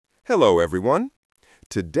Hello, everyone.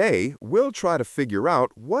 Today, we'll try to figure out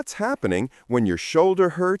what's happening when your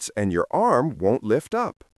shoulder hurts and your arm won't lift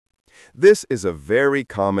up. This is a very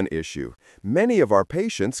common issue. Many of our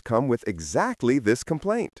patients come with exactly this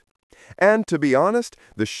complaint. And to be honest,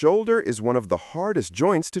 the shoulder is one of the hardest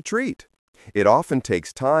joints to treat. It often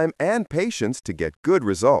takes time and patience to get good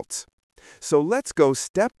results. So let's go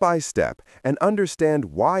step by step and understand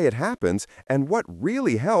why it happens and what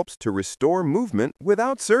really helps to restore movement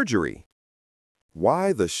without surgery.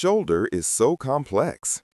 Why the shoulder is so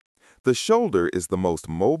complex. The shoulder is the most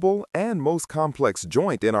mobile and most complex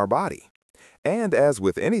joint in our body. And as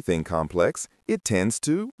with anything complex, it tends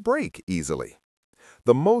to break easily.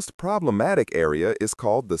 The most problematic area is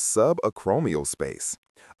called the subacromial space,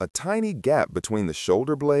 a tiny gap between the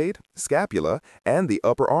shoulder blade, scapula, and the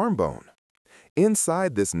upper arm bone.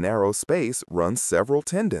 Inside this narrow space run several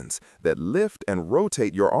tendons that lift and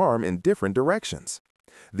rotate your arm in different directions.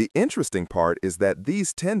 The interesting part is that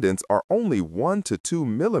these tendons are only 1 to 2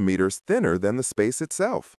 millimeters thinner than the space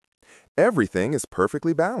itself. Everything is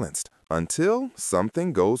perfectly balanced until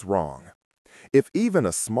something goes wrong. If even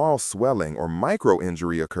a small swelling or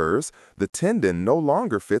micro-injury occurs, the tendon no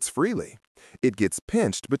longer fits freely. It gets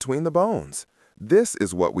pinched between the bones. This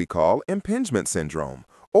is what we call impingement syndrome,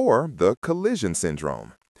 or the collision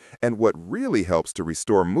syndrome, and what really helps to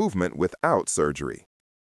restore movement without surgery.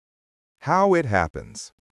 How it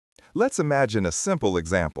happens. Let's imagine a simple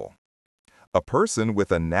example. A person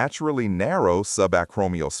with a naturally narrow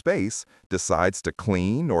subacromial space decides to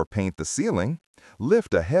clean or paint the ceiling,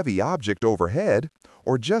 lift a heavy object overhead,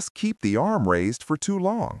 or just keep the arm raised for too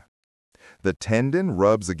long. The tendon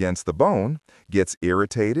rubs against the bone, gets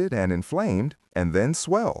irritated and inflamed, and then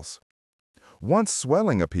swells. Once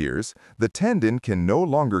swelling appears, the tendon can no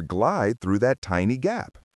longer glide through that tiny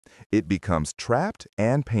gap. It becomes trapped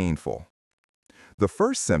and painful. The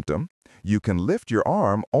first symptom, you can lift your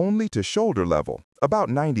arm only to shoulder level, about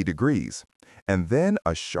 90 degrees, and then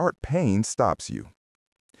a sharp pain stops you.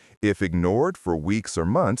 If ignored for weeks or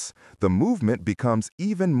months, the movement becomes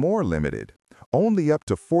even more limited, only up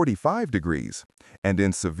to 45 degrees, and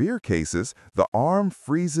in severe cases, the arm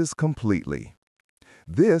freezes completely.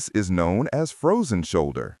 This is known as frozen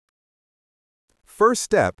shoulder. First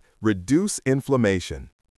step, reduce inflammation.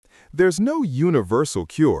 There's no universal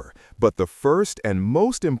cure, but the first and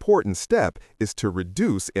most important step is to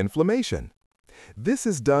reduce inflammation. This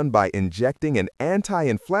is done by injecting an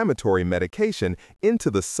anti-inflammatory medication into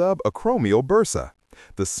the subacromial bursa,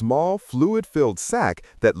 the small fluid-filled sac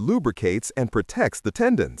that lubricates and protects the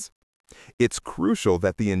tendons. It's crucial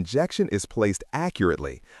that the injection is placed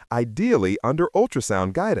accurately, ideally under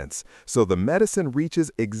ultrasound guidance, so the medicine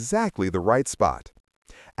reaches exactly the right spot.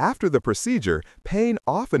 After the procedure, pain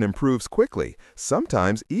often improves quickly,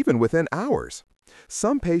 sometimes even within hours.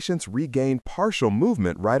 Some patients regain partial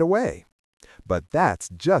movement right away. But that's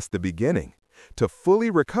just the beginning. To fully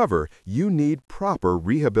recover, you need proper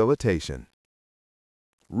rehabilitation.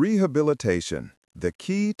 Rehabilitation, the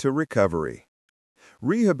key to recovery.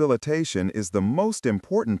 Rehabilitation is the most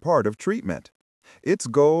important part of treatment. Its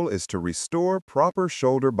goal is to restore proper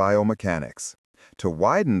shoulder biomechanics, to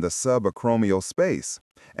widen the subacromial space,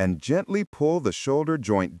 and gently pull the shoulder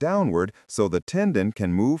joint downward so the tendon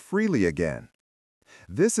can move freely again.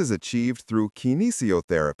 This is achieved through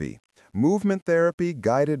kinesiotherapy, movement therapy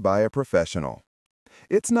guided by a professional.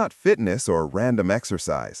 It's not fitness or random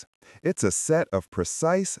exercise. It's a set of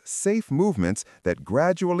precise, safe movements that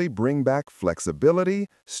gradually bring back flexibility,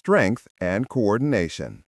 strength, and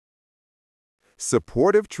coordination.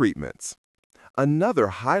 Supportive treatments. Another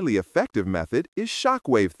highly effective method is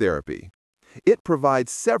shockwave therapy. It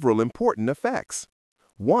provides several important effects.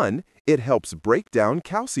 1. It helps break down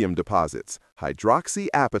calcium deposits,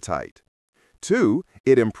 hydroxyapatite. 2.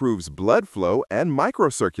 It improves blood flow and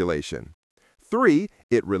microcirculation. 3.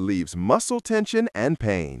 It relieves muscle tension and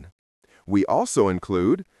pain. We also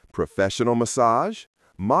include professional massage,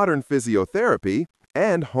 modern physiotherapy,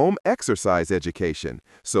 and home exercise education,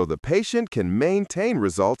 so the patient can maintain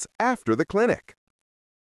results after the clinic.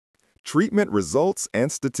 Treatment results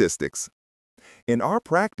and statistics. In our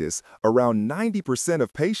practice, around 90%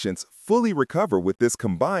 of patients fully recover with this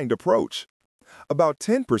combined approach. About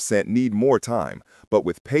 10% need more time, but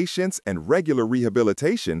with patience and regular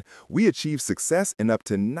rehabilitation, we achieve success in up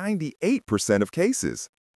to 98% of cases.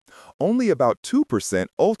 Only about 2%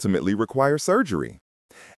 ultimately require surgery.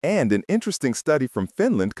 And an interesting study from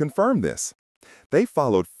Finland confirmed this. They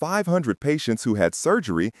followed 500 patients who had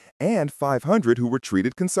surgery and 500 who were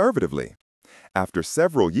treated conservatively. After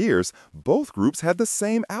several years, both groups had the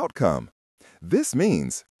same outcome. This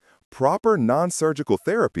means proper non-surgical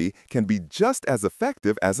therapy can be just as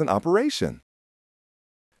effective as an operation.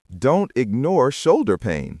 Don't ignore shoulder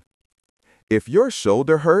pain. If your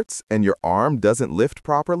shoulder hurts and your arm doesn't lift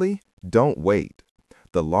properly, don't wait.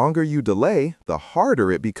 The longer you delay, the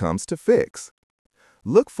harder it becomes to fix.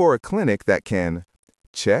 Look for a clinic that can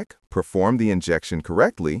check, perform the injection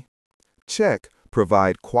correctly, check,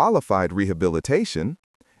 provide qualified rehabilitation,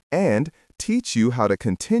 and teach you how to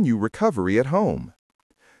continue recovery at home.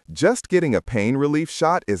 Just getting a pain relief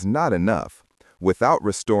shot is not enough. Without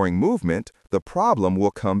restoring movement, the problem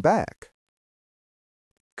will come back.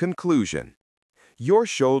 Conclusion. Your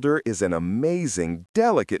shoulder is an amazing,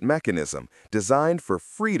 delicate mechanism designed for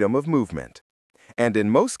freedom of movement. And in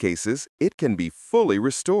most cases, it can be fully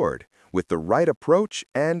restored with the right approach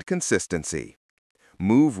and consistency.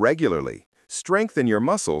 Move regularly, strengthen your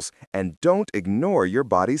muscles, and don't ignore your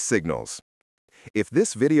body's signals. If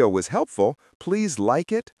this video was helpful, please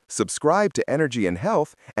like it, subscribe to Energy and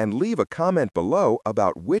Health, and leave a comment below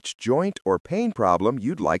about which joint or pain problem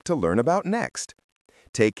you'd like to learn about next.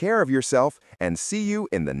 Take care of yourself and see you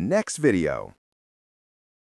in the next video.